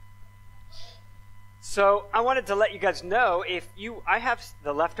So I wanted to let you guys know I have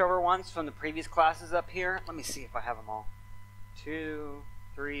the leftover ones from the previous classes up here. Let me see if I have them all. 2,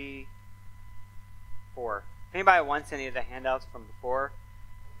 3, 4. If anybody wants any of the handouts from before,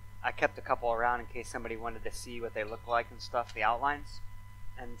 I kept a couple around in case somebody wanted to see what they look like and stuff, the outlines.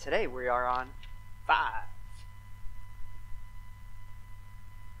 And today we are on 5.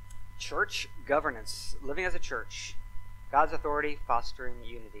 Church governance, living as a church, God's authority, fostering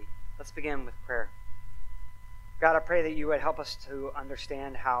unity. Let's begin with prayer. God, I pray that you would help us to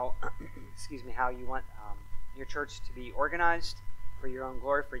understand how, how you want your church to be organized for your own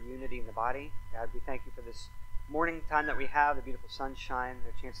glory, for unity in the body. God, we thank you for this morning time that we have, the beautiful sunshine,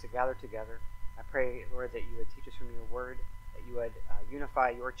 the chance to gather together. I pray, Lord, that you would teach us from your word, that you would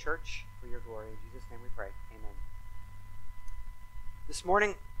unify your church for your glory. In Jesus' name we pray. Amen. This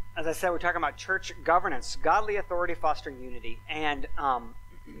morning, as I said, we're talking about church governance, godly authority fostering unity. And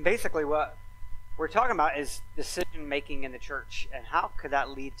basically what we're talking about is decision-making in the church, and how could that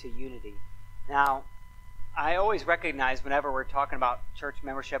lead to unity? Now, I always recognize whenever we're talking about church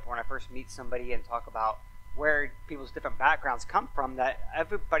membership, when I first meet somebody and talk about where people's different backgrounds come from, that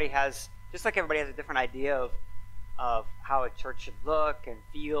everybody has, just like everybody has a different idea of how a church should look and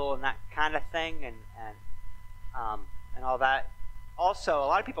feel and that kind of thing, and all that. Also, a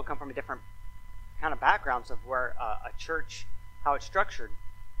lot of people come from a different kind of backgrounds of where a church, how it's structured.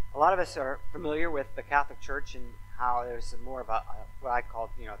 A lot of us are familiar with the Catholic Church and how there's more of a what I call,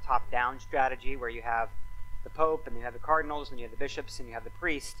 top-down strategy, where you have the Pope and you have the cardinals and you have the bishops and you have the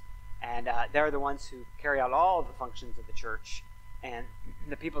priest, and they're the ones who carry out all of the functions of the church. And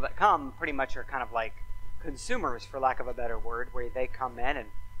the people that come pretty much are kind of like consumers, for lack of a better word, where they come in and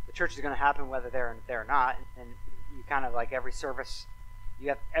the church is going to happen whether they're there or not. And you kind of, like every service, you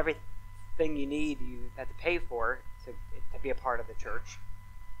have everything you need, you have to pay for to be a part of the church.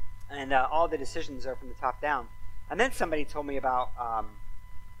 And all the decisions are from the top down. And then somebody told me about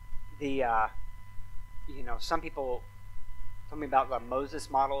some people told me about the Moses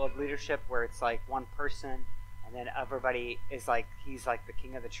model of leadership, where it's like one person, and then everybody is like, he's like the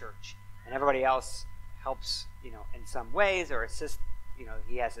king of the church, and everybody else helps, in some ways, or assist,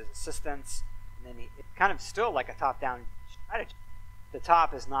 he has his assistants, and then it's kind of still like a top-down strategy. The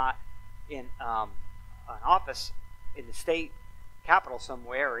top is not in an office in the state capital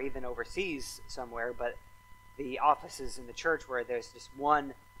somewhere, or even overseas somewhere, but the offices in the church, where there's just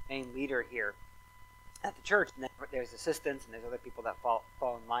one main leader here at the church, and then there's assistants and there's other people that fall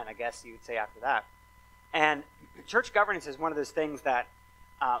in line, I guess you would say, after that. And church governance is one of those things that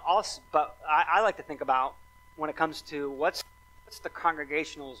but I like to think about when it comes to what's the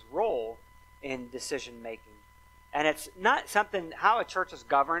congregational's role in decision making. And it's not something, how a church is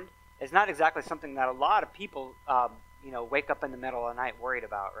governed is not exactly something that a lot of people wake up in the middle of the night worried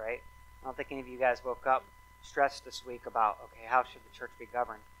about, right? I don't think any of you guys woke up stressed this week about, okay, how should the church be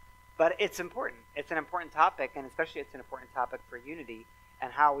governed? But it's important. It's an important topic, and especially it's an important topic for unity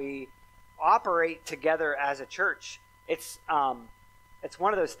and how we operate together as a church. It's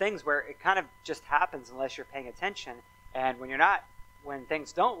one of those things where it kind of just happens unless you're paying attention, and when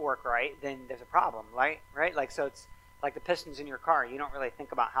things don't work right, then there's a problem, right? Like, so it's like the pistons in your car. You don't really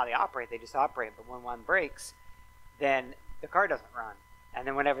think about how they operate, they just operate. But when one breaks, then the car doesn't run. And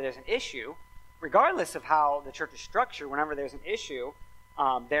then whenever there's an issue, regardless of how the church is structured, whenever there's an issue,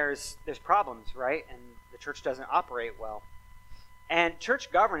 there's problems, right? And the church doesn't operate well. And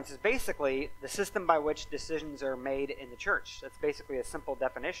church governance is basically the system by which decisions are made in the church. That's basically a simple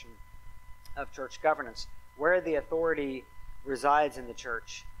definition of church governance, where the authority resides in the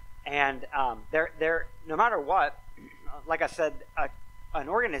church. And no matter what, like I said, an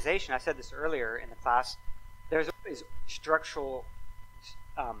organization, I said this earlier in the class, there's always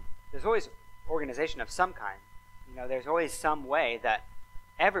there's always organization of some kind. There's always some way that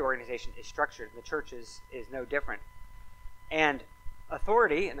every organization is structured. The church is no different. And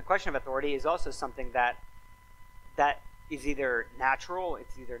authority, and the question of authority, is also something that is either natural,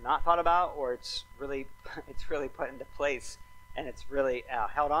 it's either not thought about, or it's really put into place, and it's really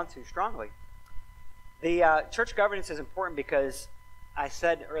held on to strongly. The church governance is important because I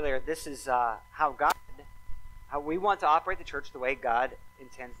said earlier, this is how we want to operate the church, the way God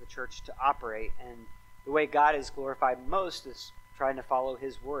intends the church to operate. And the way God is glorified most is trying to follow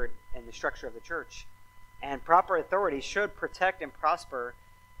his word and the structure of the church. And proper authority should protect and prosper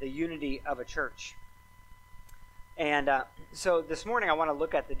the unity of a church. And so this morning I want to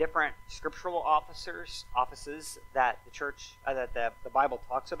look at the different scriptural offices that the church, that the Bible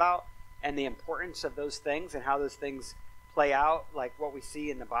talks about, and the importance of those things and how those things play out, like what we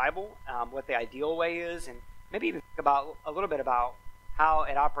see in the Bible, what the ideal way is, and maybe even think about a little bit about how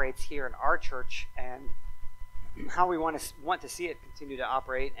it operates here in our church and how we want to see it continue to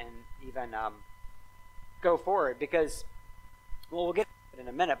operate and even go forward. Because, well, we'll get to it in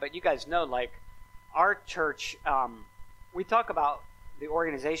a minute, but you guys know, like, our church, we talk about the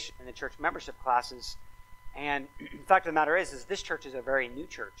organization and the church membership classes, and the fact of the matter is this church is a very new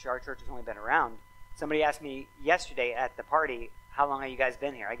church. Our church has only been around. Somebody asked me yesterday at the party, how long have you guys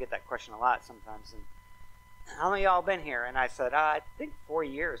been here? I get that question a lot sometimes. And how long have y'all been here? And I said, I think 4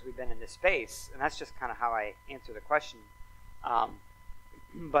 years we've been in this space. And that's just kind of how I answer the question.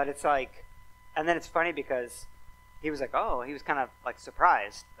 But it's like, and then it's funny because he was like, oh, he was kind of like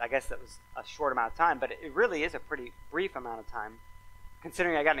surprised. I guess that was a short amount of time, but it really is a pretty brief amount of time.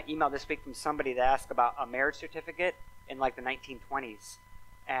 Considering I got an email this week from somebody that asked about a marriage certificate in like the 1920s.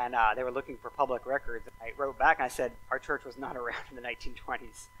 And they were looking for public records. I wrote back and I said, our church was not around in the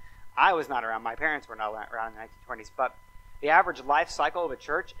 1920s. I was not around. My parents were not around in the 1920s. But the average life cycle of a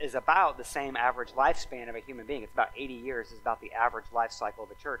church is about the same average lifespan of a human being. It's about 80 years is about the average life cycle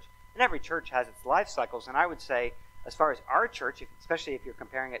of a church. And every church has its life cycles. And I would say, as far as our church, especially if you're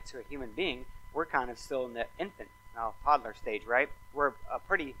comparing it to a human being, we're kind of still in the infant, toddler stage, right? We're a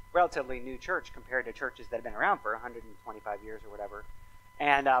pretty relatively new church compared to churches that have been around for 125 years or whatever.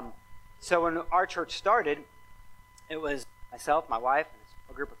 And so when our church started, it was myself, my wife, and a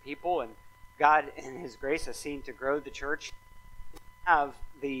small group of people, and God, in His grace, has seen to grow the church. We didn't have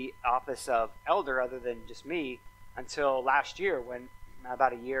the office of elder other than just me until last year, when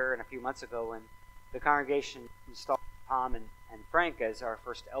about a year and a few months ago, when the congregation installed Tom and Frank as our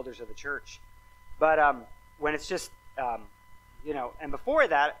first elders of the church. But when it's just, and before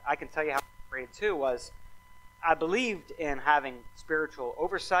that, I can tell you how I prayed too, was I believed in having spiritual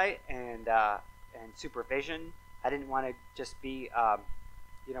oversight and supervision. I didn't want to just be,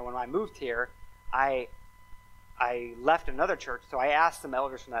 when I moved here, I left another church, so I asked some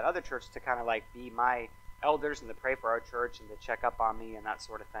elders from that other church to kind of like be my elders and to pray for our church and to check up on me and that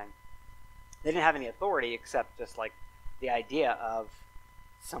sort of thing. They didn't have any authority except just like the idea of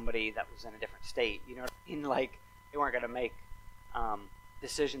somebody that was in a different state. You know what I mean? Like, they weren't going to make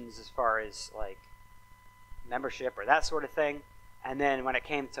decisions as far as like membership or that sort of thing. And then when it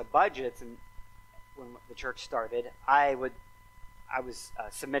came to budgets, and when the church started, I was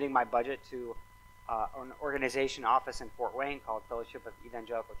submitting my budget to an organization office in Fort Wayne called Fellowship of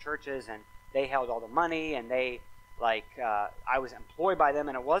Evangelical Churches, and they held all the money, and they I was employed by them.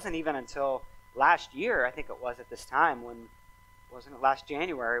 And it wasn't even until last year, I think it was at this time, wasn't it last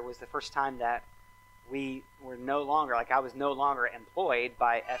January, was the first time that we were no longer, I was no longer employed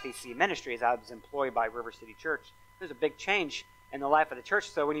by FEC Ministries. I was employed by River City Church. There's a big change in the life of the church.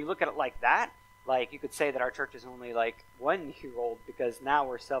 So when you look at it like that, you could say that our church is only 1 year old, because now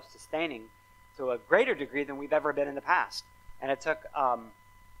we're self-sustaining to a greater degree than we've ever been in the past. And it took,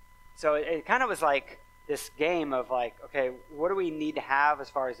 so it kind of was like this game of okay, what do we need to have as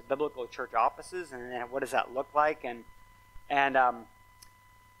far as biblical church offices, and then what does that look like, and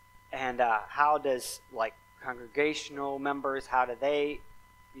how does congregational members, how do they,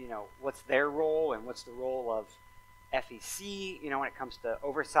 what's their role, and what's the role of FEC, when it comes to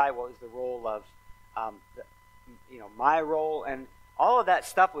oversight, what was the role of, my role, and all of that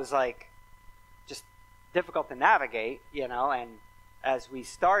stuff was just difficult to navigate, and as we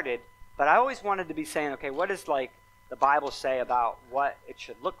started, but I always wanted to be saying, okay, what does the Bible say about what it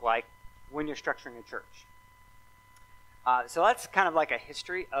should look like when you're structuring a church? So that's kind of like a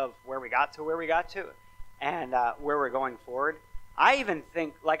history of where we got to, and where we're going forward. I even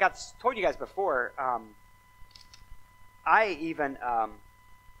think, like I've told you guys before,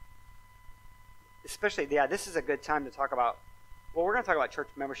 this is a good time to talk about, well, we're going to talk about church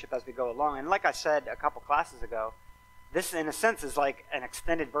membership as we go along. And like I said a couple classes ago, this in a sense is like an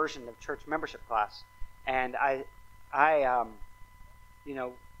extended version of church membership class. And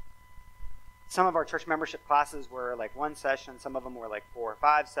some of our church membership classes were one session. Some of them were 4 or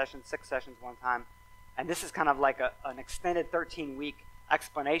 5 sessions, 6 sessions one time. And this is kind of like an extended 13-week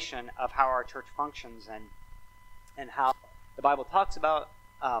explanation of how our church functions and how the Bible talks about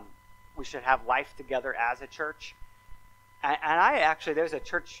we should have life together as a church. And there's a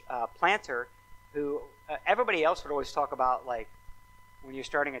church planter who everybody else would always talk about, when you're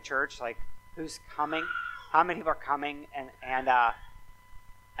starting a church, who's coming, how many people are coming, and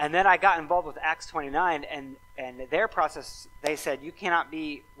then I got involved with Acts 29, and their process, they said you cannot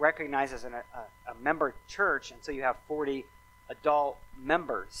be recognized as a member church until you have 40 adult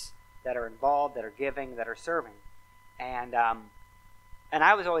members that are involved, that are giving, that are serving. And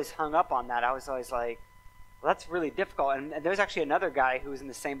I was always hung up on that. I was always well, that's really difficult. And there's actually another guy who was in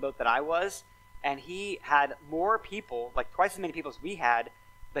the same boat that I was, and he had more people, like twice as many people as we had,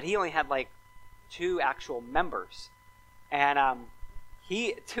 but he only had like 2 actual members. And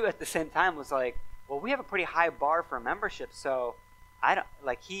he too at the same time was like, well, we have a pretty high bar for membership, so I don't,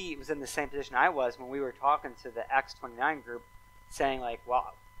 like, he was in the same position I was when we were talking to the Acts 29 group, saying like,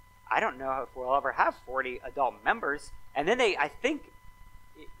 well, I don't know if we'll ever have 40 adult members. And then I think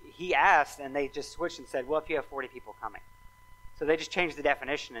he asked, and they just switched and said, well, if you have 40 people coming. So they just changed the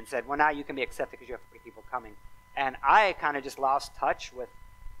definition and said, well, now you can be accepted because you have 40 people coming. And I kind of just lost touch with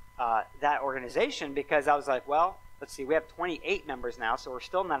that organization, because I was like, well, let's see, we have 28 members now, so we're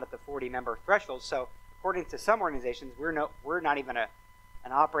still not at the 40-member threshold. So according to some organizations, we're not even an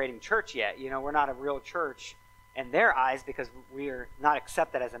operating church yet. You know, we're not a real church in their eyes because we're not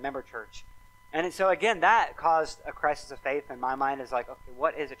accepted as a member church. And so again, that caused a crisis of faith in my mind. Is like, okay,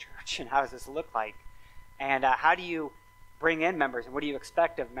 what is a church and how does this look like? And how do you bring in members, and what do you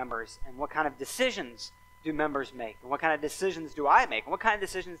expect of members, and what kind of decisions do members make, and what kind of decisions do I make, and what kind of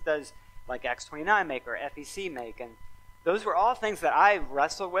decisions does like Acts 29 make or FEC make? And those were all things that I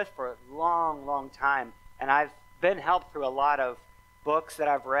wrestled with for a long, long time. And I've been helped through a lot of books that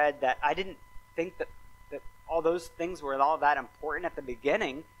I've read that I didn't think that all those things were all that important at the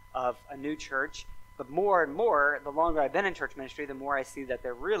beginning of a new church. But more and more, the longer I've been in church ministry, the more I see that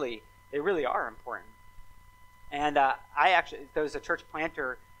they really are important. And there was a church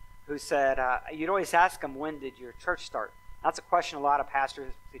planter who said, you'd always ask them, when did your church start? That's a question a lot of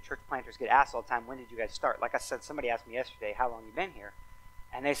pastors, church planters get asked all the time, when did you guys start? Like I said, somebody asked me yesterday, how long you been here?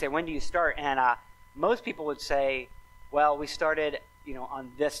 And they say, when do you start? And most people would say, well, we started,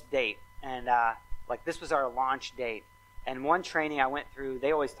 on this date. And like this was our launch date. And one training I went through,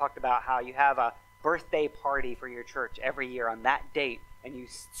 they always talked about how you have a birthday party for your church every year on that date, and you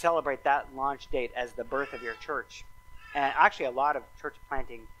celebrate that launch date as the birth of your church. And actually a lot of church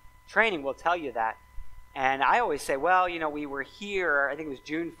planting training will tell you that. And I always say, well, we were here, I think it was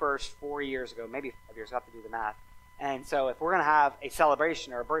June 1st, 4 years ago, maybe 5 years, I'll have to do the math. And so if we're going to have a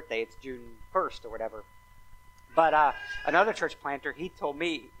celebration or a birthday, it's June 1st or whatever. But another church planter, he told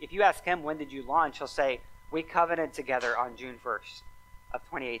me, if you ask him, when did you launch, he'll say, we covenanted together on June 1st of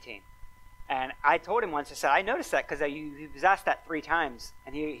 2018. And I told him once, I said, I noticed that because he was asked that 3 times,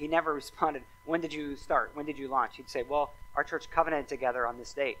 and he never responded, when did you start? When did you launch? He'd say, well, our church covenanted together on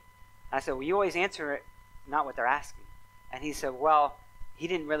this date. And I said, well, you always answer it, not what they're asking. And he said, well, he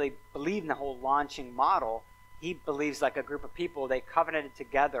didn't really believe in the whole launching model. He believes like a group of people, they covenanted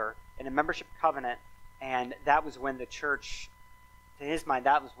together in a membership covenant, and that was when the church, to his mind,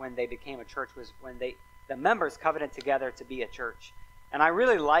 that was when they became a church, was when the members covenanted together to be a church. And I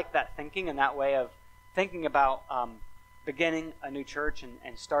really like that thinking and that way of thinking about beginning a new church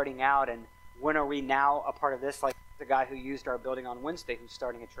and starting out, and when are we now a part of this? Like the guy who used our building on Wednesday who's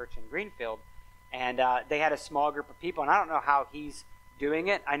starting a church in Greenfield. And they had a small group of people, and I don't know how he's doing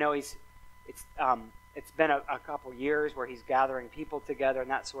it. I know it's been a couple years where he's gathering people together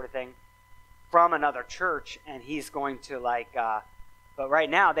and that sort of thing from another church, and he's going to but right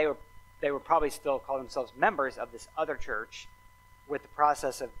now they were probably still call themselves members of this other church, with the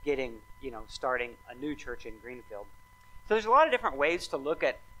process of getting, starting a new church in Greenfield. So there's a lot of different ways to look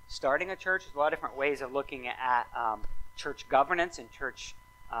at starting a church. There's a lot of different ways of looking at church governance and church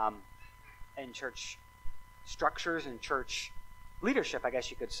structures and church leadership, I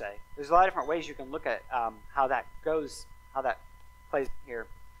guess you could say. There's a lot of different ways you can look at how that goes, how that plays here.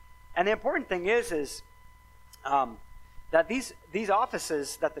 And the important thing is that these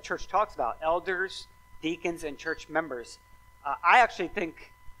offices that the church talks about, elders, deacons, and church members, I actually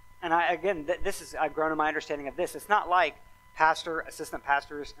think, and I've grown in my understanding of this, it's not like pastor, assistant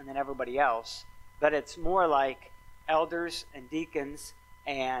pastors, and then everybody else, but it's more like elders and deacons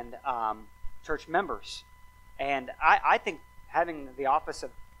and church members. And I think having the office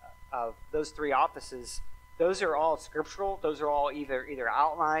of those 3 offices, those are all scriptural. Those are all either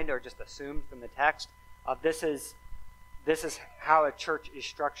outlined or just assumed from the text of this is how a church is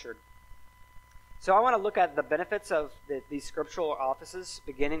structured. So I want to look at the benefits of these scriptural offices,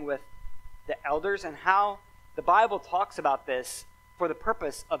 beginning with the elders and how the Bible talks about this for the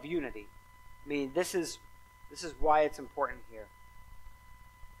purpose of unity. I mean, this is why it's important here.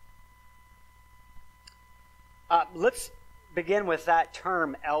 Let's begin with that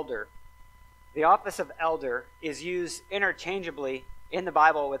term, elder. The office of elder is used interchangeably in the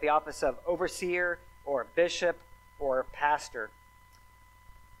Bible with the office of overseer or bishop or pastor.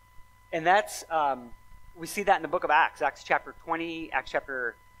 And that's, we see that in the book of Acts, Acts chapter 20, Acts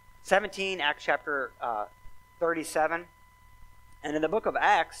chapter 17, Acts chapter 37. And in the book of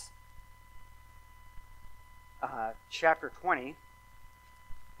Acts, chapter 20,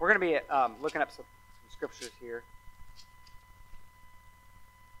 we're going to be looking up some scriptures here.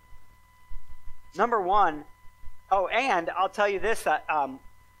 Number one, and I'll tell you this, that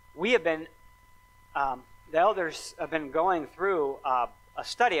we have been, the elders have been going through a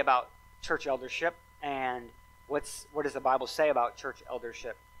study about church eldership and what does the Bible say about church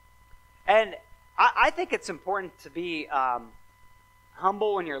eldership. And I think it's important to be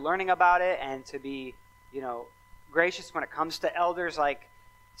humble when you're learning about it and to be, gracious when it comes to elders.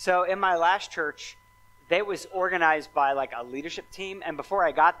 So in my last church, they was organized by a leadership team, and before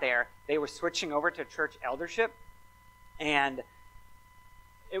I got there, they were switching over to church eldership, and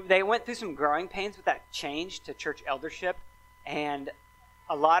they went through some growing pains with that change to church eldership, and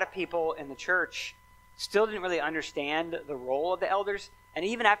a lot of people in the church still didn't really understand the role of the elders. And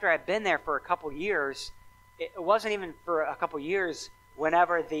even after I'd been there for a couple years, it wasn't even for a couple years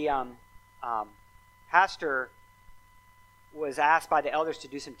whenever the pastor was asked by the elders to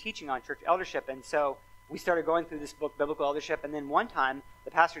do some teaching on church eldership. And so we started going through this book, Biblical Eldership, and then one time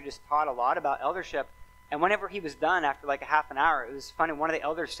the pastor just taught a lot about eldership. And whenever he was done, after a half an hour, it was funny, one of the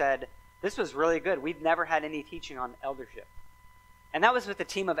elders said, "This was really good. We've never had any teaching on eldership." And that was with a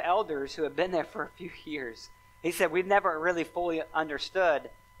team of elders who had been there for a few years. He said, "We've never really fully understood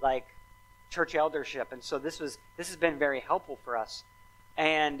church eldership." And so this has been very helpful for us.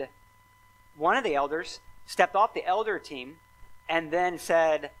 And one of the elders stepped off the elder team and then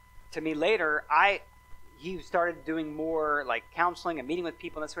said to me later, he started doing more counseling and meeting with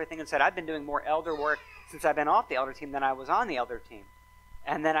people and that sort of thing, and said, "I've been doing more elder work since I've been off the elder team than I was on the elder team."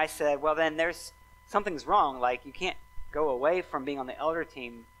 And then I said, "Well, then something's wrong. You can't go away from being on the elder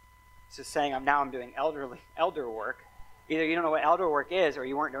team to saying I'm doing elder work. Either you don't know what elder work is, or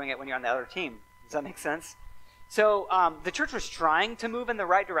you weren't doing it when you're on the elder team." Does that make sense? So the church was trying to move in the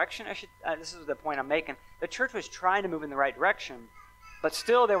right direction. This is the point I'm making. The church was trying to move in the right direction, but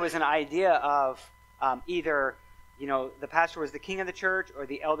still there was an idea of either the pastor was the king of the church, or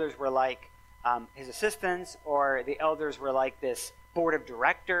the elders were his assistants, or the elders were this board of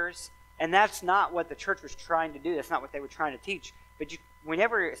directors. And that's not what the church was trying to do. That's not what they were trying to teach. But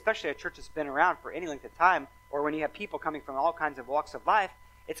whenever, especially a church that's been around for any length of time, or when you have people coming from all kinds of walks of life,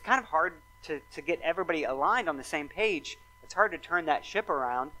 it's kind of hard to get everybody aligned on the same page. It's hard to turn that ship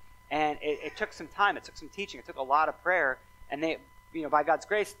around, and it took some time. It took some teaching. It took a lot of prayer. And they, by God's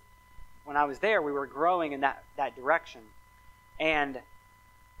grace, when I was there, we were growing in that direction. And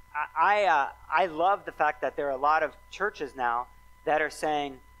I love the fact that there are a lot of churches now that are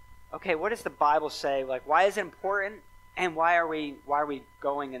saying, okay, what does the Bible say? Why is it important, and why are we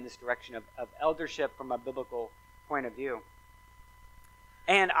going in this direction of eldership from a biblical point of view?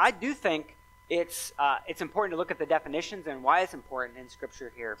 And I do think it's important to look at the definitions and why it's important in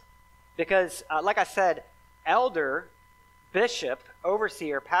Scripture here, because like I said, elder, bishop,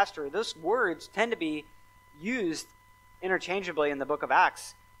 overseer, pastor, those words tend to be used interchangeably in the book of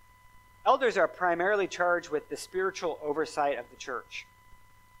Acts. Elders are primarily charged with the spiritual oversight of the church.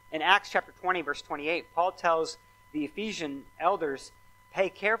 In Acts chapter 20, verse 28, Paul tells the Ephesian elders, "Pay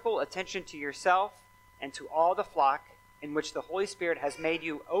careful attention to yourself and to all the flock in which the Holy Spirit has made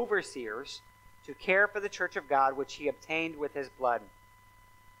you overseers to care for the church of God, which he obtained with his blood."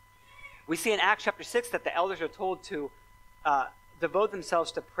 We see in Acts chapter 6 that the elders are told to devote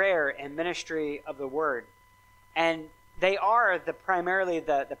themselves to prayer and ministry of the word. And they are primarily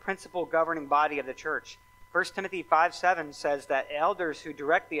the principal governing body of the church. 1 Timothy 5:7 says that elders who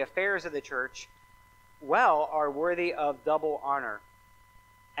direct the affairs of the church are worthy of double honor.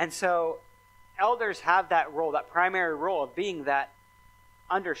 And so elders have that role, that primary role of being that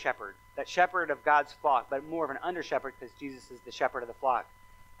under shepherd, that shepherd of God's flock, but more of an under shepherd because Jesus is the shepherd of the flock.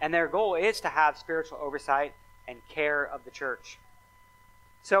 And their goal is to have spiritual oversight and care of the church.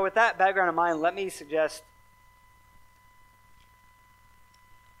 So with that background in mind, let me suggest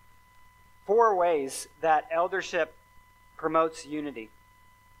 4 ways that eldership promotes unity.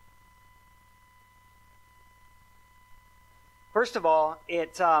 First of all,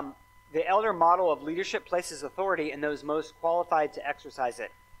 the elder model of leadership places authority in those most qualified to exercise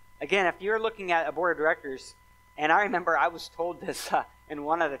it. Again, if you're looking at a board of directors, and I remember I was told this in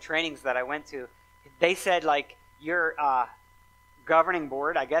one of the trainings that I went to, they said your governing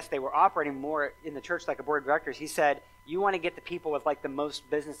board, I guess they were operating more in the church like a board of directors. He said, you want to get the people with the most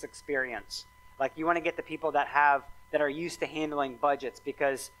business experience. You want to get the people that are used to handling budgets,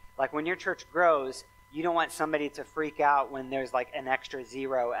 because when your church grows, you don't want somebody to freak out when there's an extra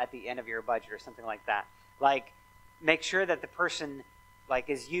zero at the end of your budget or something like that. Make sure that the person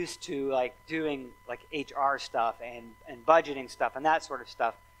is used to doing HR stuff and budgeting stuff and that sort of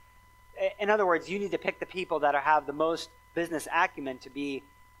stuff. In other words, you need to pick the people that have the most business acumen to be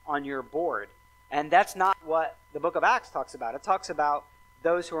on your board. And that's not what the book of Acts talks about. It talks about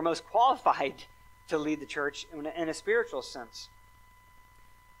those who are most qualified to lead the church in a spiritual sense.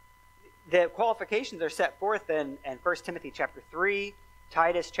 The qualifications are set forth in 1 Timothy chapter 3,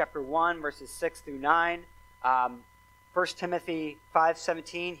 Titus chapter 1, verses 6 through 9, 1 Timothy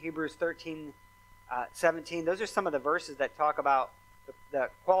 5:17, Hebrews 13:17. Those are some of the verses that talk about the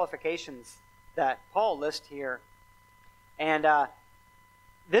qualifications that Paul lists here. And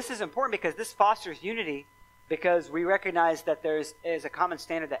this is important because this fosters unity, because we recognize that there is a common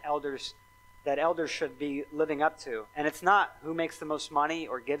standard that elders should be living up to. And it's not who makes the most money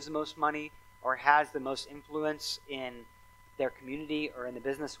or gives the most money or has the most influence in their community or in the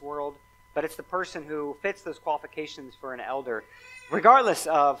business world, but it's the person who fits those qualifications for an elder, regardless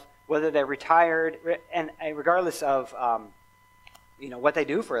of whether they're retired and regardless of what they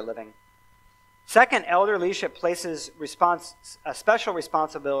do for a living. Second, elder leadership places a special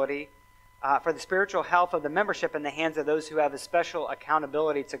responsibility for the spiritual health of the membership in the hands of those who have a special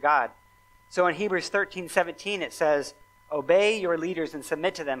accountability to God. So in Hebrews 13:17 it says, "Obey your leaders and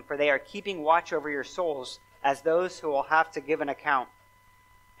submit to them, for they are keeping watch over your souls as those who will have to give an account."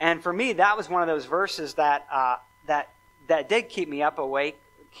 And for me, that was one of those verses that did keep me awake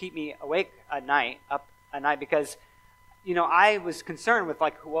at night, because I was concerned with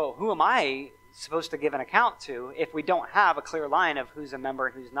who am I supposed to give an account to if we don't have a clear line of who's a member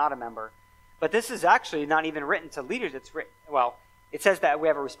and who's not a member? But this is actually not even written to leaders. It says that we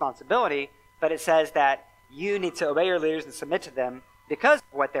have a responsibility, but it says that you need to obey your leaders and submit to them because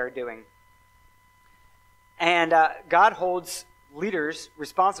of what they're doing. And God holds leaders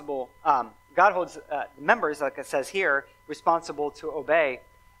responsible. God holds members, like it says here, responsible to obey.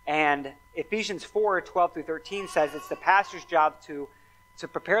 And Ephesians 4:12 through 13 says it's the pastor's job to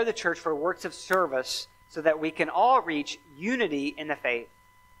prepare the church for works of service so that we can all reach unity in the faith.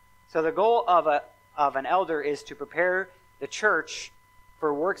 So the goal of an elder is to prepare the church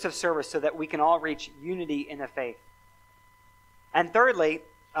for works of service so that we can all reach unity in the faith. And thirdly,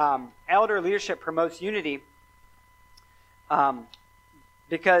 elder leadership promotes unity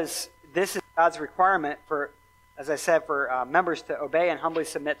because this is God's requirement for, as I said, for members to obey and humbly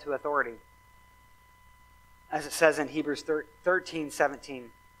submit to authority, as it says in Hebrews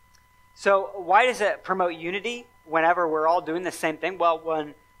 13:17. So why does it promote unity whenever we're all doing the same thing? Well,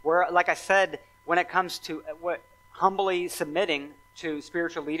 when it comes to humbly submitting to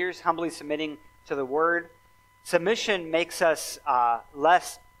spiritual leaders, humbly submitting to the Word, submission makes us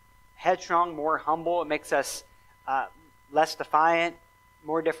less headstrong, more humble. It makes us less defiant,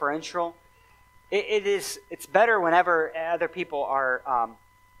 more differential. It's better whenever other people are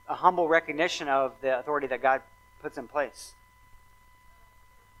a humble recognition of the authority that God puts in place.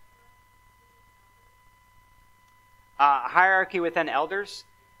 Hierarchy within elders?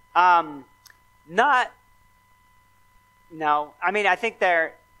 No. I mean, I think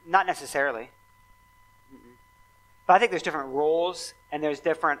they're not necessarily. But I think there's different roles and there's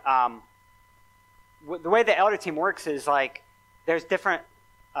different... the way the elder team works is there's different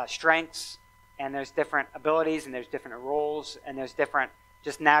strengths and there's different abilities and there's different roles and there's different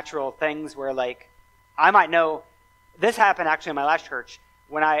just natural things where I might know. This happened actually in my last church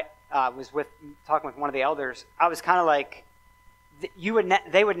when I was talking with one of the elders. I was kind of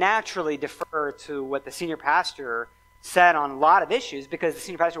they would naturally defer to what the senior pastor said on a lot of issues because the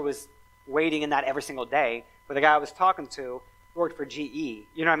senior pastor was waiting in that every single day. But the guy I was talking to worked for GE.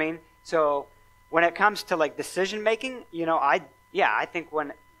 You know what I mean? So when it comes to decision making, I think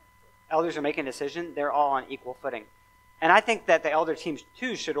when elders are making a decision, they're all on equal footing. And I think that the elder teams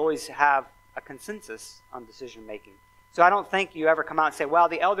too should always have a consensus on decision making. So I don't think you ever come out and say, well,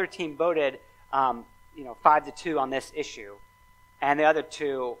 the elder team voted 5-2 on this issue, and the other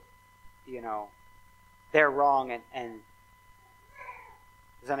two, they're wrong. And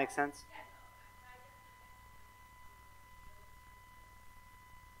does that make sense?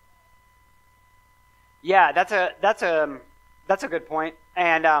 Yeah, that's a good point.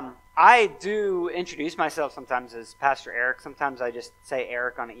 And I do introduce myself sometimes as Pastor Eric. Sometimes I just say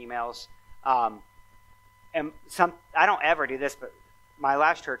Eric on emails. And I don't ever do this, but my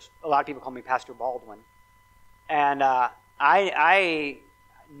last church, a lot of people call me Pastor Baldwin. And I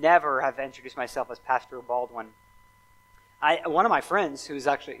never have introduced myself as Pastor Baldwin. One of my friends, he was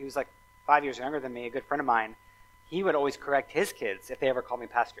 5 years younger than me, a good friend of mine, he would always correct his kids if they ever called me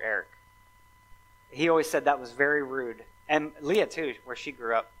Pastor Eric. He always said that was very rude. And Leah, too, where she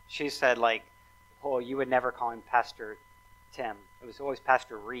grew up, she said, you would never call him Pastor Tim. It was always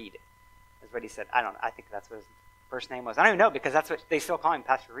Pastor Reed, is what he said. I think that's what his first name was. I don't even know, because that's what they still call him,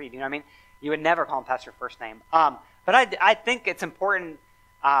 Pastor Reed. You know what I mean? You would never call him Pastor first name. But I think it's important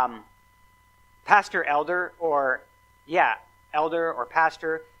pastor, elder, or elder or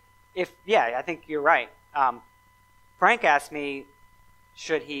pastor. I think you're right. Frank asked me,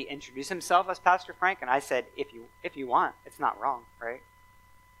 should he introduce himself as Pastor Frank? And I said, if you want, it's not wrong, right?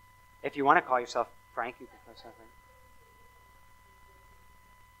 If you want to call yourself Frank, you can call yourself Frank.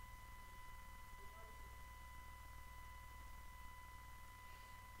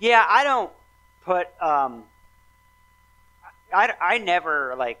 Yeah, I don't put. I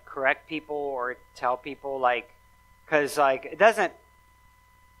never like correct people or tell people because it doesn't.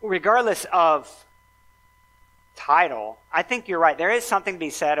 Regardless of title, I think you're right. There is something to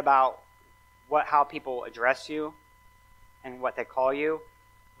be said about how people address you and what they call you,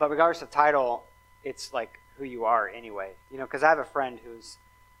 but regardless of title, it's like who you are anyway. Because I have a friend who's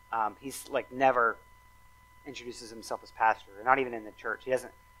he's never introduces himself as pastor, not even in the church. He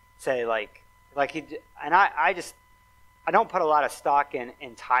doesn't say and I don't put a lot of stock in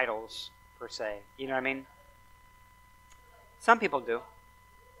titles per se. You know what I mean? Some people do.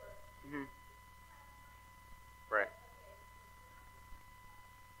 Mm-hmm. Right.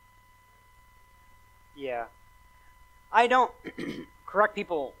 Yeah. I don't correct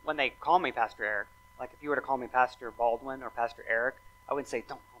people when they call me Pastor Eric. Like if you were to call me Pastor Baldwin or Pastor Eric, I wouldn't say,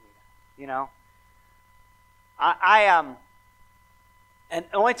 don't call me that. And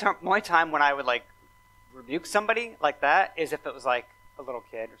the only time when I would rebuke somebody like that is if it was like a little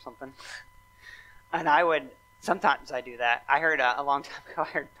kid or something. And sometimes I do that. I heard a long time ago, I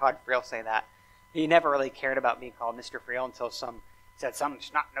heard Todd Friel say that. He never really cared about being called Mr. Friel until some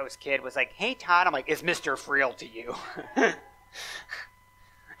snot-nosed kid was like, hey, Todd. I'm like, is Mr. Friel to you?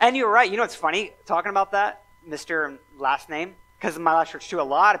 And you're right. It's funny talking about that, Mr. last name, because in my last church too, a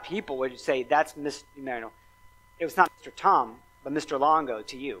lot of people would say that's Mr. It was not Mr. Tom, but Mr. Longo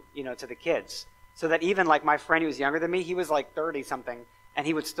to you, to the kids. So that even my friend who was younger than me, he was 30-something, and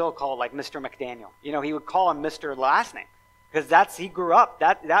he would still call Mr. McDaniel. He would call him Mr. last name. Because he grew up,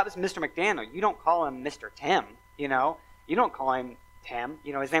 that was Mr. McDaniel. You don't call him Mr. Tim, You don't call him Tim.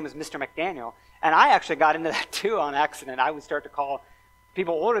 His name was Mr. McDaniel. And I actually got into that too on accident. I would start to call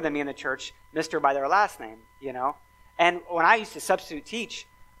people older than me in the church Mr. by their last name, And when I used to substitute teach,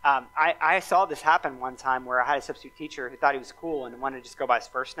 I saw this happen one time where I had a substitute teacher who thought he was cool and wanted to just go by his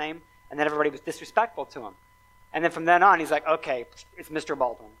first name, and then everybody was disrespectful to him. And then from then on, he's like, okay, it's Mr.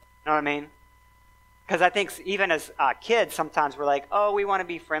 Baldwin. You know what I mean? Because I think even as kids, sometimes we're like, oh, we want to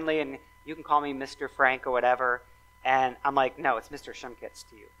be friendly, and you can call me Mr. Frank or whatever. And I'm like, no, it's Mr. Shumkitz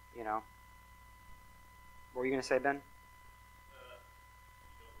to you, What were you going to say, Ben?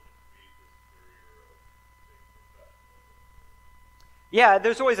 Yeah,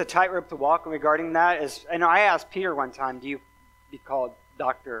 there's always a tightrope to walk regarding that. I asked Peter one time, do you be called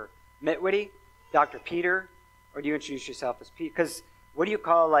Dr. Mitwitty, Dr. Peter, or do you introduce yourself as Pete? Because what do you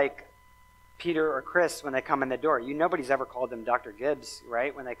call Peter or Chris when they come in the door? Nobody's ever called them Dr. Gibbs,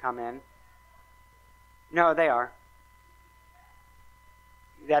 right, when they come in? No, they are.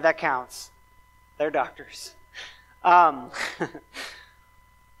 Yeah, that counts. They're doctors.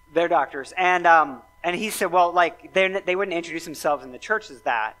 They're doctors. And he said, well, they wouldn't introduce themselves in the church as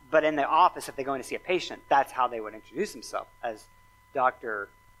that, but in the office, if they go in to see a patient, that's how they would introduce themselves, as Dr.,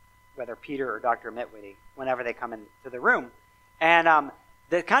 whether Peter or Dr. Mitwitty, whenever they come into the room. And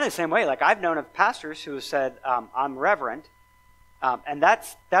the kind of the same way, I've known of pastors who have said, I'm Reverend, and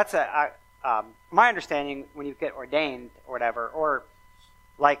that's my understanding when you get ordained or whatever, or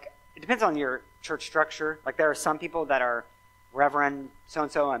it depends on your church structure. There are some people that are Reverend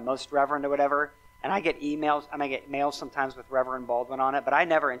so-and-so and most Reverend or whatever, and I get emails, I may get mails sometimes with Reverend Baldwin on it, but I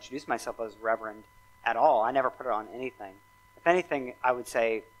never introduce myself as Reverend at all. I never put it on anything. If anything, I would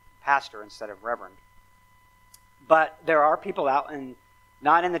say pastor instead of Reverend. But there are people out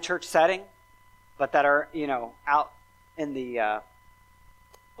not in the church setting, but that are, out in the,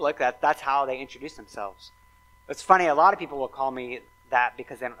 that's how they introduce themselves. It's funny, a lot of people will call me that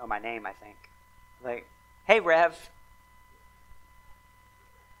because they don't know my name, I think. Hey, Rev.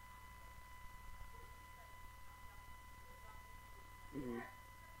 Mm-hmm.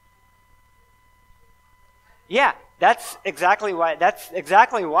 Yeah, that's exactly why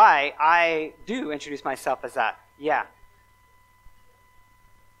I do introduce myself as that. Yeah.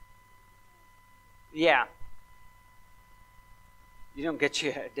 Yeah. You don't get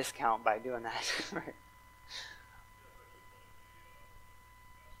you a discount by doing that. Right.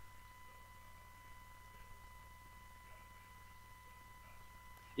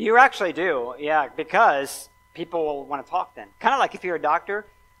 You actually do, yeah, because people will want to talk then. Kind of like if you're a doctor,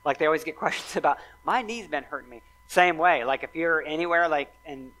 they always get questions about, my knee's been hurting me. Same way, if you're anywhere,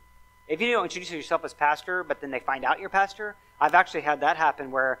 and if you don't introduce yourself as pastor, but then they find out you're pastor, I've actually had that happen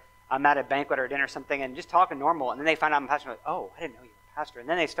where I'm at a banquet or dinner or something and just talking normal, and then they find out I'm a pastor, like, oh, I didn't know you were a pastor. And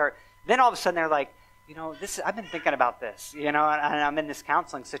then all of a sudden they're like, I've been thinking about this, and I'm in this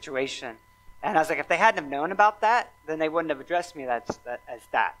counseling situation. And I was like, if they hadn't have known about that, then they wouldn't have addressed me as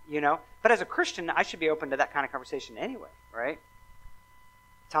that. But as a Christian, I should be open to that kind of conversation anyway, right?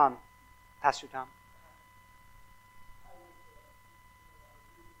 Tom, Pastor Tom.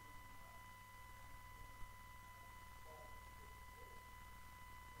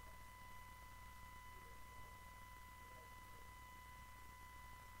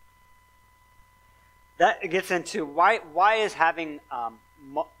 That gets into why is having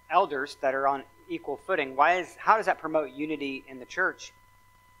elders that are on equal footing, how does that promote unity in the church?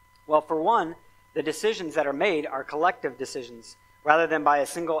 Well, for one, the decisions that are made are collective decisions, rather than by a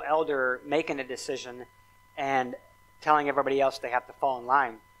single elder making a decision and telling everybody else they have to fall in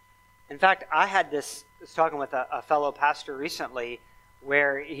line. In fact, I was talking with a fellow pastor recently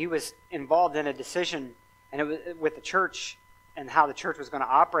where he was involved in a decision, and it was with the church and how the church was going to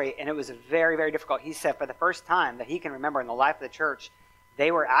operate, and it was very, very difficult. He said for the first time that he can remember in the life of the church,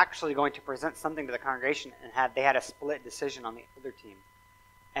 they were actually going to present something to the congregation, and they had a split decision on the elder team.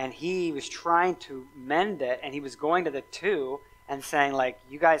 And he was trying to mend it, and he was going to the two and saying, like,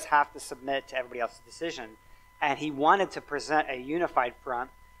 you guys have to submit to everybody else's decision. And he wanted to present a unified front,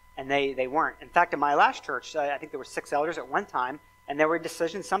 and they weren't. In fact, in my last church, I think there were 6 elders at one time, and there were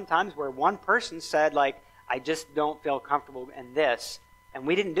decisions sometimes where one person said, like, I just don't feel comfortable in this. And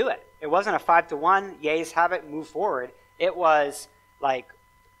we didn't do it. It wasn't a 5-1, yeas have it, move forward. It was like,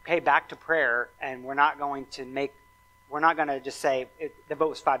 okay, back to prayer, and we're not going to just say the vote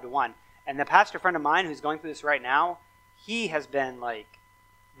was 5-1. And the pastor friend of mine who's going through this right now, he has been like,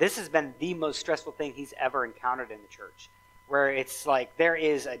 this has been the most stressful thing he's ever encountered in the church, where it's like there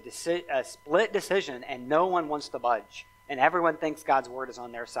is a split decision and no one wants to budge, and everyone thinks God's word is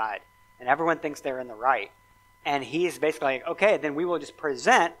on their side, and everyone thinks they're in the right. And he's basically like, okay, then we will just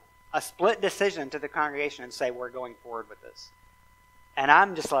present a split decision to the congregation and say we're going forward with this. And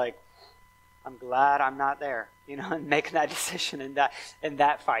I'm just like, I'm glad I'm not there, and making that decision in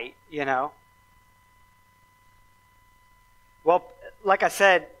that fight, Well, like I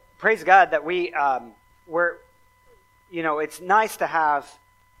said, praise God that we're, it's nice to have,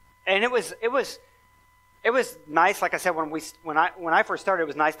 and it was nice, like I said, when I first started, it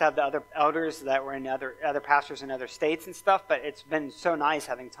was nice to have the other elders that were in other pastors in other states and stuff. But it's been so nice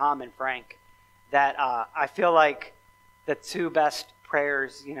having Tom and Frank that I feel like the 2 best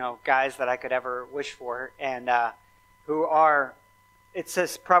prayers, guys that I could ever wish for, and who are. It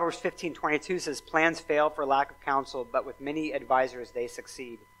says Proverbs 15:22 says, "Plans fail for lack of counsel, but with many advisors they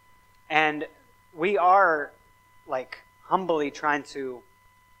succeed." And we are like humbly trying to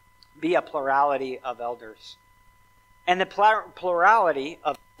be a plurality of elders. And the plurality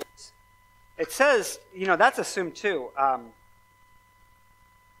of elders, it says, that's assumed too.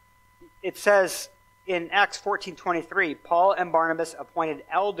 It says in Acts 14:23, Paul and Barnabas appointed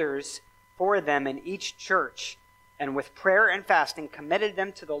elders for them in each church, and with prayer and fasting committed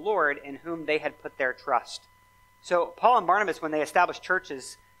them to the Lord in whom they had put their trust. So Paul and Barnabas, when they established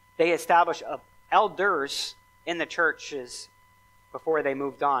churches, they established elders in the churches before they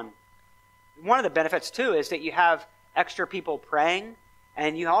moved on. One of the benefits, too, is that you have extra people praying,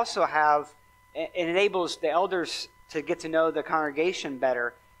 and you also have, it enables the elders to get to know the congregation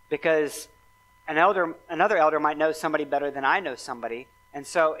better, because another elder might know somebody better than I know somebody, and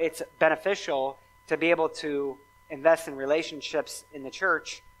so it's beneficial to be able to invest in relationships in the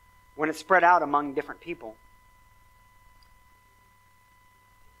church when it's spread out among different people.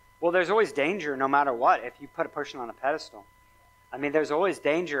 Well, there's always danger no matter what if you put a person on a pedestal. I mean, there's always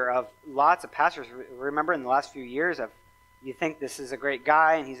danger of lots of pastors. Remember in the last few years, you think this is a great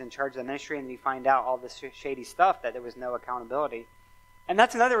guy and he's in charge of the ministry, and you find out all this shady stuff, that there was no accountability. And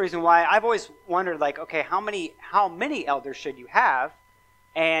that's another reason why I've always wondered, like, okay, how many elders should you have?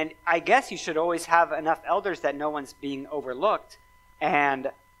 And I guess you should always have enough elders that no one's being overlooked,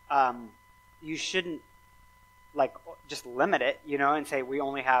 and you shouldn't like just limit it, and say we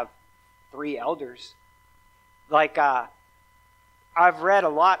only have 3 elders. Like I've read a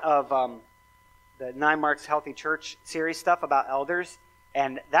lot of the 9 Marks Healthy Church series stuff about elders,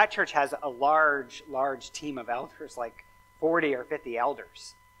 and that church has a large team of elders, like 40 or 50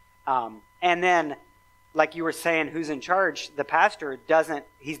 elders. And then, like you were saying, who's in charge? The pastor doesn't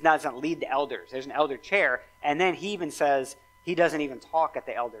lead the elders. There's an elder chair, and then he even says he doesn't even talk at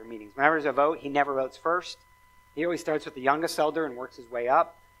the elder meetings. Whenever there's a vote, he never votes first. He always starts with the youngest elder and works his way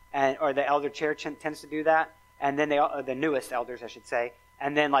up, or the elder chair tends to do that, and then the newest elders, I should say,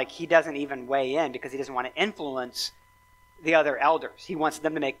 And then like he doesn't even weigh in because he doesn't want to influence the other elders. He wants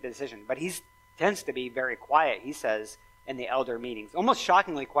them to make the decision. But he tends to be very quiet, he says, in the elder meetings. Almost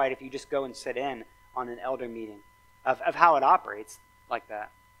shockingly quiet if you just go and sit in on an elder meeting of how it operates like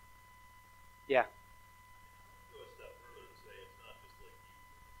that. Yeah. Go a step further to say it's not just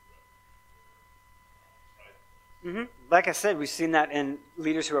like you Like I said, we've seen that in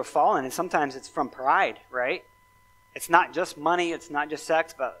leaders who have fallen, and sometimes it's from pride, right? It's not just money, it's not just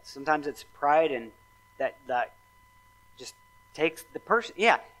sex, but sometimes it's pride, and that just takes the person.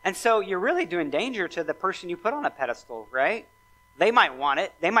 Yeah, and so you're really doing danger to the person you put on a pedestal, right? They might want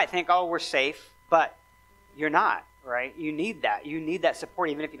it. They might think, oh, we're safe, but you're not, right? You need that. You need that support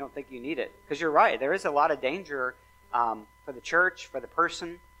even if you don't think you need it. Because you're right, there is a lot of danger for the church, for the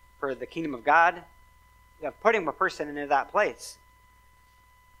person, for the kingdom of God, of putting a person into that place.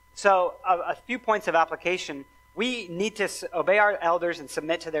 So a few points of application. We need to obey our elders and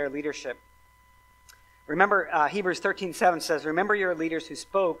submit to their leadership. Remember, Hebrews 13:7 says, remember your leaders who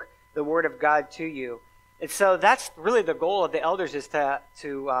spoke the word of God to you. And so that's really the goal of the elders, is to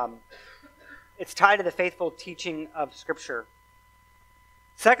it's tied to the faithful teaching of Scripture.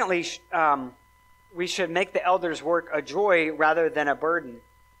 Secondly, we should make the elders' work a joy rather than a burden.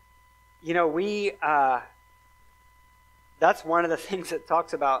 You know, that's one of the things it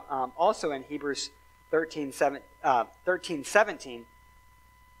talks about also in Hebrews 13:17.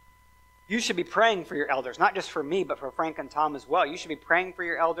 You should be praying for your elders, not just for me, but for Frank and Tom as well. You should be praying for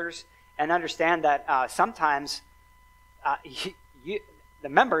your elders and understand that sometimes the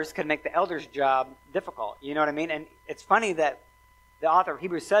members can make the elders' job difficult. You know what I mean? And it's funny that the author of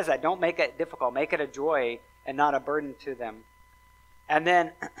Hebrews says that. Don't make it difficult. Make it a joy and not a burden to them. And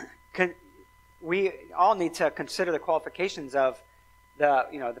then we all need to consider the qualifications of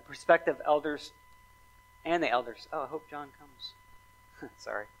the prospective elders and the elders. Oh, I hope John comes.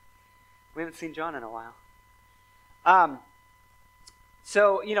 Sorry. We haven't seen John in a while.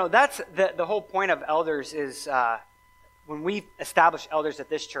 So, that's the whole point of elders is when we established elders at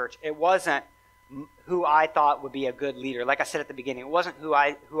this church, it wasn't who I thought would be a good leader. Like I said at the beginning, it wasn't who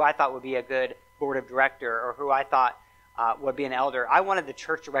I thought would be a good board of director or who I thought would be an elder. I wanted the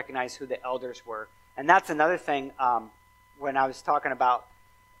church to recognize who the elders were. And that's another thing when I was talking about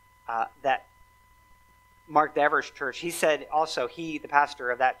that Mark Devers church. He said also, the pastor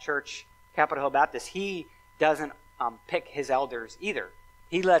of that church, Capitol Hill Baptist, he doesn't pick his elders either.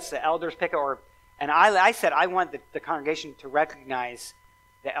 He lets the elders pick it. And I said I want the congregation to recognize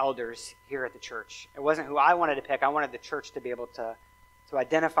the elders here at the church. It wasn't who I wanted to pick. I wanted the church to be able to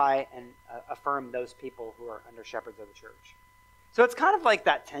identify and affirm those people who are under shepherds of the church. So it's kind of like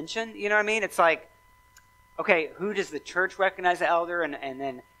that tension, you know what I mean? It's like, okay, who does the church recognize the elder, and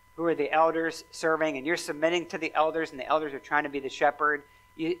then who are the elders serving? And you're submitting to the elders, and the elders are trying to be the shepherd.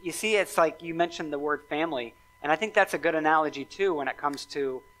 You see, it's like you mentioned the word family, and I think that's a good analogy too when it comes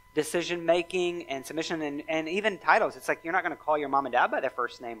to decision making and submission and even titles. It's like you're not going to call your mom and dad by their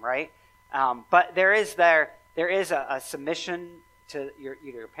first name, right? But there is a submission to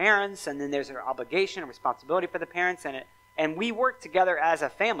your parents, and then there's an obligation and responsibility for the parents, and we work together as a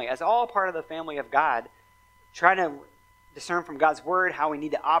family, as all part of the family of God, trying to discern from God's word how we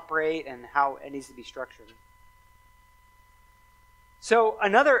need to operate and how it needs to be structured. So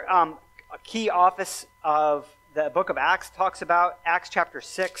another key office of the book of Acts talks about, Acts chapter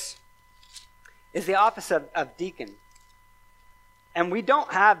 6, is the office of deacon. And we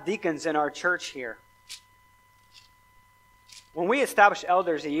don't have deacons in our church here. When we established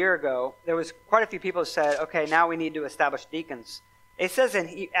elders a year ago, there was quite a few people who said, okay, now we need to establish deacons. It says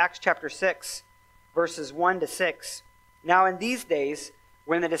in Acts chapter 6, verses 1 to 6, now in these days,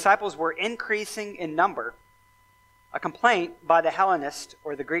 when the disciples were increasing in number, a complaint by the Hellenists,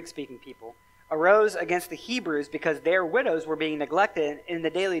 or the Greek-speaking people, arose against the Hebrews because their widows were being neglected in the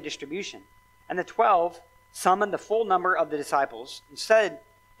daily distribution. And the 12 summoned the full number of the disciples and said,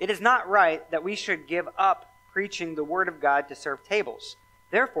 it is not right that we should give up preaching the word of God to serve tables.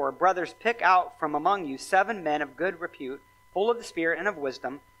 Therefore, brothers, pick out from among you 7 men of good repute, full of the Spirit and of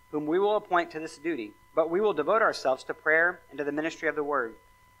wisdom, whom we will appoint to this duty. But we will devote ourselves to prayer and to the ministry of the word.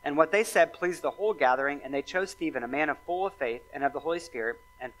 And what they said pleased the whole gathering, and they chose Stephen, a man full of faith and of the Holy Spirit,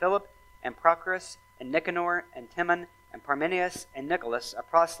 and Philip, and Prochorus, and Nicanor, and Timon, and Parmenius, and Nicholas, a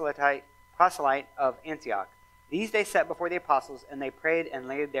proselyte of Antioch. These they set before the apostles, and they prayed and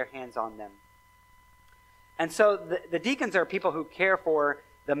laid their hands on them. And so the deacons are people who care for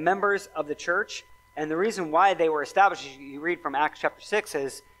the members of the church. And the reason why they were established, as you read from Acts chapter 6,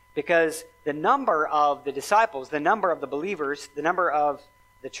 is because the number of the disciples, the number of the believers, the number of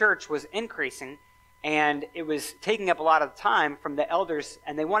the church was increasing. and it was taking up a lot of time from the elders,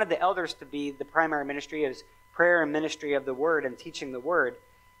 and they wanted the elders to be the primary ministry as prayer and ministry of the word and teaching the word.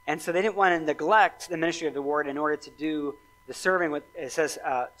 And so they didn't want to neglect the ministry of the word in order to do the serving, with, it says,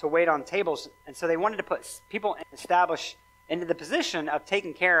 to wait on tables. And so they wanted to put people establish into the position of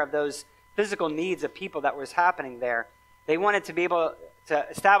taking care of those physical needs of people that was happening there. They wanted to be able to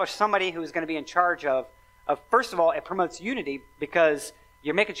establish somebody who was going to be in charge of first of all, it promotes unity because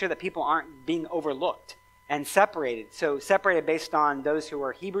you're making sure that people aren't being overlooked and separated. So separated based on those who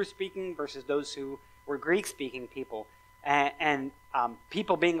were Hebrew-speaking versus those who were Greek-speaking people. And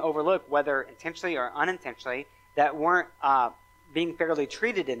people being overlooked, whether intentionally or unintentionally, that weren't being fairly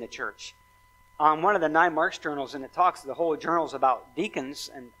treated in the church. On one of the 9 Marks journals, and it talks, the whole journal's about deacons,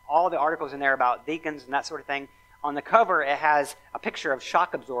 and all the articles in there about deacons and that sort of thing. On the cover, it has a picture of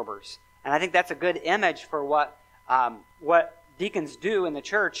shock absorbers. And I think that's a good image for what deacons do in the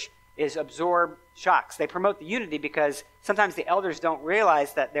church is absorb shocks. They promote the unity because sometimes the elders don't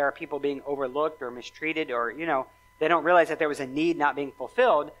realize that there are people being overlooked or mistreated, or, they don't realize that there was a need not being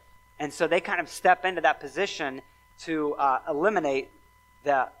fulfilled. And so they kind of step into that position to eliminate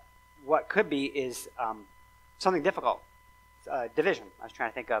what could be is something difficult. Division, I was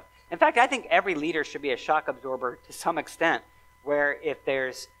trying to think of. In fact, I think every leader should be a shock absorber to some extent, where if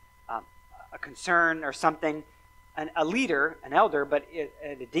there's a concern or something, a leader, an elder, but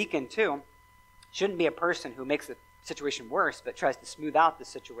a deacon too, shouldn't be a person who makes the situation worse, but tries to smooth out the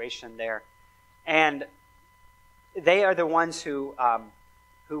situation there. And they are the ones who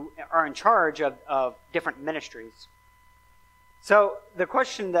are in charge of different ministries. So the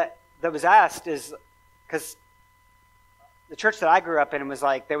question that was asked is, because the church that I grew up in was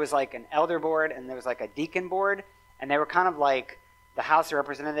like, there was like an elder board and there was like a deacon board, and they were kind of like the House of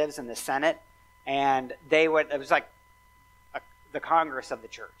Representatives and the Senate, and it was like the Congress of the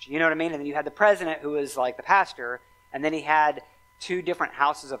church. You know what I mean? And then you had the president, who was like the pastor, and then he had 2 different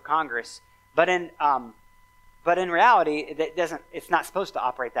houses of Congress. But in reality, it's not supposed to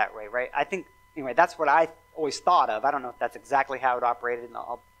operate that way, right? I think, anyway, that's what I always thought of. I don't know if that's exactly how it operated, and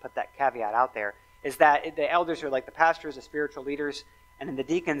I'll put that caveat out there, is that the elders are like the pastors, the spiritual leaders, and then the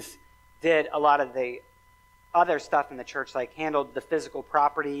deacons did a lot of the other stuff in the church, like handled the physical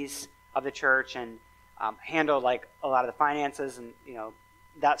properties of the church and handled like a lot of the finances and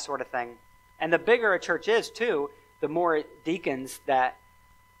that sort of thing. And the bigger a church is too, the more deacons that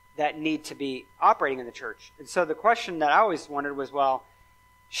need to be operating in the church. And so the question that I always wondered was, well,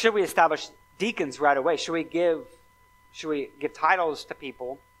 should we establish deacons right away? Should we give titles to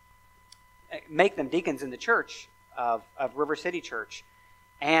people, make them deacons in the church of River City Church?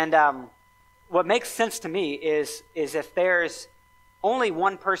 And what makes sense to me is if there's only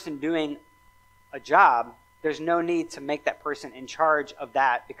one person doing a job, there's no need to make that person in charge of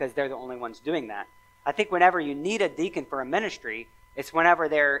that because they're the only ones doing that. I think whenever you need a deacon for a ministry, it's whenever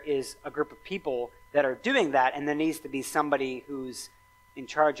there is a group of people that are doing that, and there needs to be somebody who's in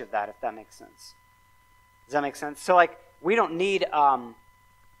charge of that, if that makes sense. Does that make sense? So, like, we don't need, I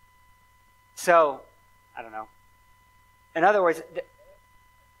don't know. In other words,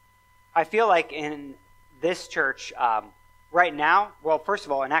 I feel like in this church, right now, well, first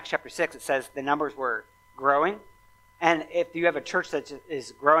of all, in Acts chapter 6, it says the numbers were growing. And if you have a church that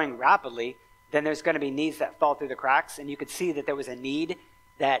is growing rapidly, then there's going to be needs that fall through the cracks. And you could see that there was a need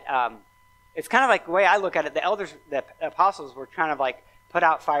that, it's kind of like the way I look at it, the elders, the apostles were trying to like put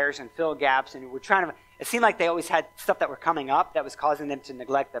out fires and fill gaps. And it seemed like they always had stuff that were coming up that was causing them to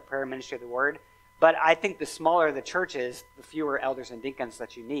neglect the prayer ministry of the word. But I think the smaller the church is, the fewer elders and deacons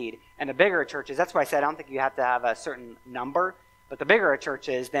that you need. And the bigger a church is, that's why I said I don't think you have to have a certain number. But the bigger a church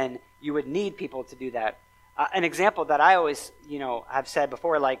is, then you would need people to do that. An example that I always, have said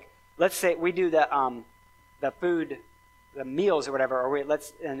before, like, let's say we do the food, the meals or whatever,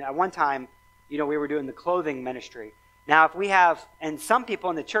 and at one time, we were doing the clothing ministry. Now, if we have, and some people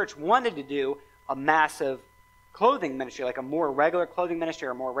in the church wanted to do a massive clothing ministry, like a more regular clothing ministry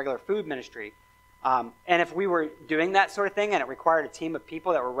or a more regular food ministry. And if we were doing that sort of thing and it required a team of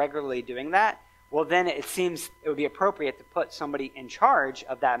people that were regularly doing that, well, then it seems it would be appropriate to put somebody in charge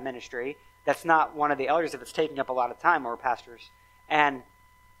of that ministry that's not one of the elders if it's taking up a lot of time, or pastors. And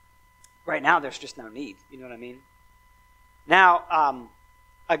right now, there's just no need. You know what I mean? Now,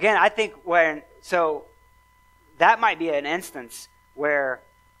 again, I think so that might be an instance where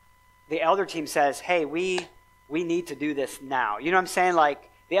the elder team says, hey, we need to do this now. You know what I'm saying? Like,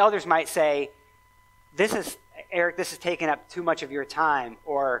 the elders might say, Eric, this is taking up too much of your time,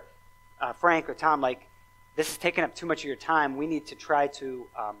 or Frank or Tom, like, this is taking up too much of your time. We need to try to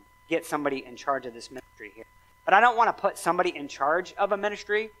get somebody in charge of this ministry here. But I don't want to put somebody in charge of a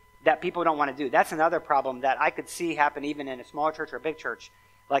ministry that people don't want to do. That's another problem that I could see happen even in a small church or a big church.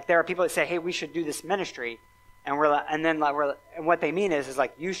 Like there are people that say, "Hey, we should do this ministry," and and what they mean is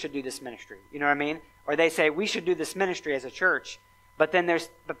like, "You should do this ministry." You know what I mean? Or they say, "We should do this ministry as a church," but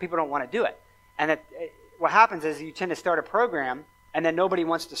people don't want to do it. And what happens is you tend to start a program, and then nobody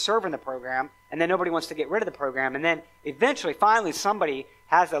wants to serve in the program, and then nobody wants to get rid of the program, and then eventually, finally, somebody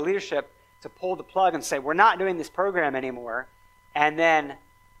has the leadership to pull the plug and say, "We're not doing this program anymore," and then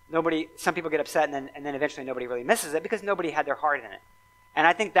some people get upset, and then eventually nobody really misses it because nobody had their heart in it. And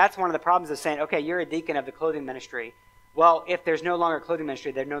I think that's one of the problems of saying, okay, you're a deacon of the clothing ministry. Well, if there's no longer a clothing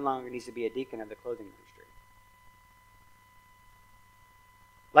ministry, there no longer needs to be a deacon of the clothing ministry.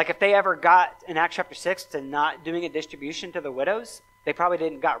 Like if they ever got, in Acts chapter 6, to not doing a distribution to the widows, they probably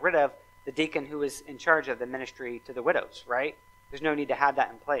didn't got rid of the deacon who was in charge of the ministry to the widows, right? There's no need to have that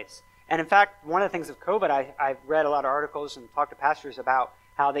in place. And in fact, one of the things of COVID, I've read a lot of articles and talked to pastors about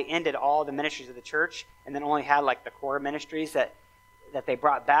how they ended all the ministries of the church and then only had like the core ministries that they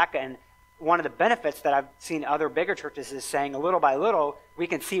brought back. And one of the benefits that I've seen other bigger churches is saying, little by little, we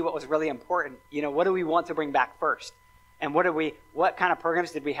can see what was really important. You know, what do we want to bring back first? And what kind of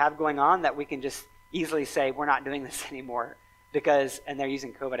programs did we have going on that we can just easily say, we're not doing this anymore and they're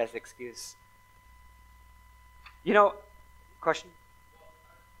using COVID as an excuse. You know, question?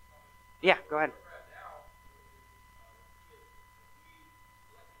 Yeah, go ahead.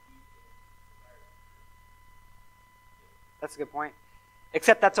 That's a good point.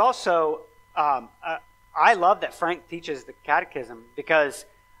 Except that's also, I love that Frank teaches the catechism because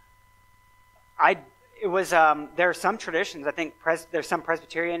there are some traditions, I think there's some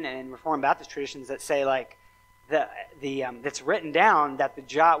Presbyterian and Reformed Baptist traditions that say like, that's written down that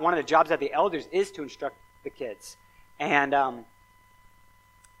one of the jobs of the elders is to instruct the kids. And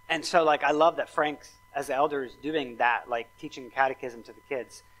so like I love that Frank as the elder is doing that, like teaching catechism to the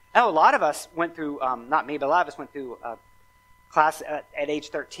kids. Now, a lot of us went through, not me, but a lot of us went through class at age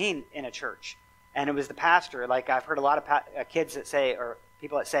 13 in a church, and it was the pastor. Like I've heard a lot of kids that say, or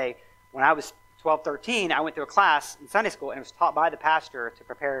people that say, when I was 12, 13, I went through a class in Sunday school, and it was taught by the pastor to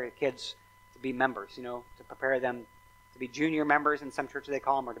prepare kids to be members, to prepare them to be junior members in some churches they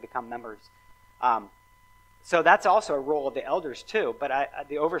call them, or to become members. So that's also a role of the elders too, but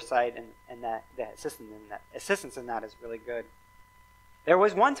the oversight and the assistance in that is really good. There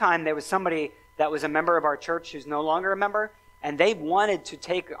was one time there was somebody that was a member of our church who's no longer a member, and they wanted to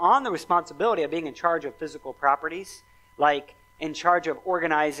take on the responsibility of being in charge of physical properties, like in charge of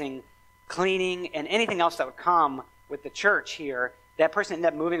organizing, cleaning, and anything else that would come with the church here. That person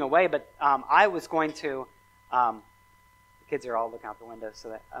ended up moving away, but I was going to, the kids are all looking out the window, so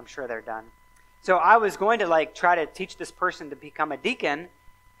that I'm sure they're done. So I was going to try to teach this person to become a deacon,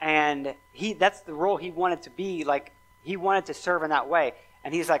 and that's the role he wanted to be, he wanted to serve in that way.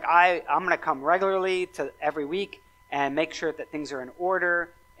 And he's like, I'm going to come regularly to every week and make sure that things are in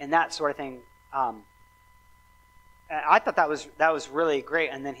order and that sort of thing. And I thought that was really great,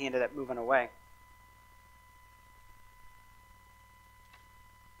 and then he ended up moving away.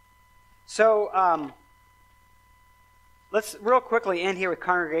 So let's real quickly end here with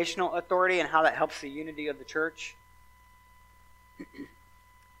congregational authority and how that helps the unity of the church.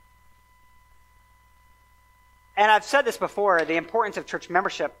 And I've said this before, the importance of church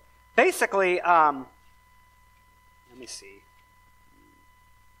membership. Basically, let me see.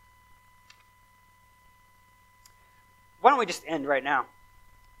 Why don't we just end right now?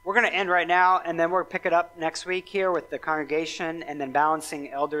 We're going to end right now, and then we'll pick it up next week here with the congregation and then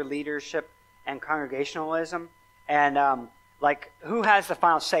balancing elder leadership and congregationalism. And who has the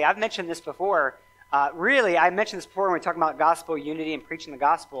final say? I've mentioned this before. Really, I mentioned this before when we were talking about gospel unity and preaching the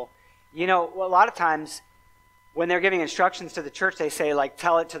gospel. A lot of times when they're giving instructions to the church, they say,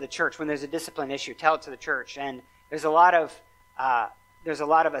 tell it to the church. When there's a discipline issue, tell it to the church. And there's a lot of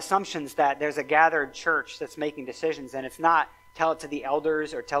assumptions that there's a gathered church that's making decisions, and it's not tell it to the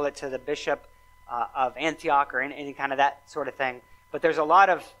elders or tell it to the bishop of Antioch or any kind of that sort of thing. But there's a lot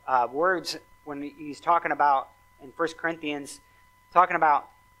of words when he's talking about in 1 Corinthians, talking about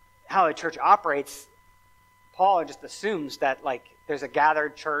how a church operates. Paul just assumes that there's a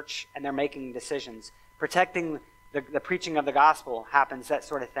gathered church and they're making decisions. Protecting the preaching of the gospel happens, that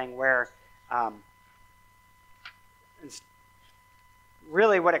sort of thing, where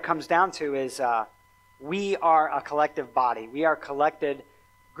really what it comes down to is we are a collective body. We are a collected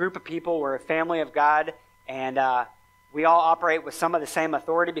group of people. We're a family of God, and we all operate with some of the same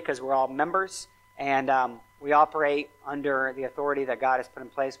authority because we're all members, and we operate under the authority that God has put in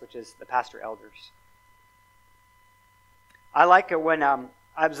place, which is the pastor elders. I like it when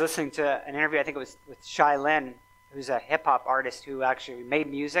I was listening to an interview, I think it was with Shai Lin, who's a hip-hop artist who actually made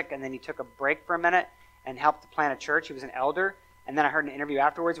music, and then he took a break for a minute and helped to plant a church. He was an elder. And then I heard an interview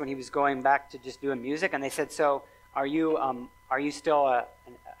afterwards when he was going back to just doing music, and they said, so are you still an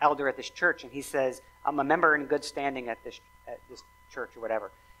elder at this church? And he says, I'm a member in good standing at this church or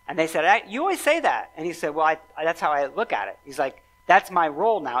whatever. And they said, you always say that. And he said, well, that's how I look at it. He's like, that's my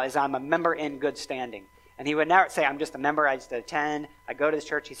role now, is I'm a member in good standing. And he would never say, I'm just a member, I just attend, I go to this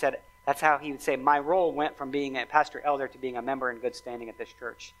church. He said, that's how he would say, my role went from being a pastor elder to being a member in good standing at this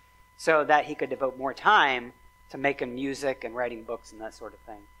church, so that he could devote more time to making music and writing books and that sort of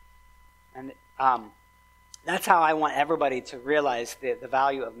thing. And that's how I want everybody to realize the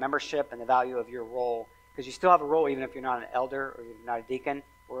value of membership and the value of your role, because you still have a role even if you're not an elder or you're not a deacon.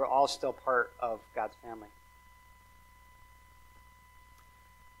 We're all still part of God's family.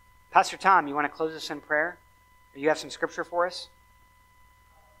 Pastor Tom, you want to close us in prayer? You have some scripture for us?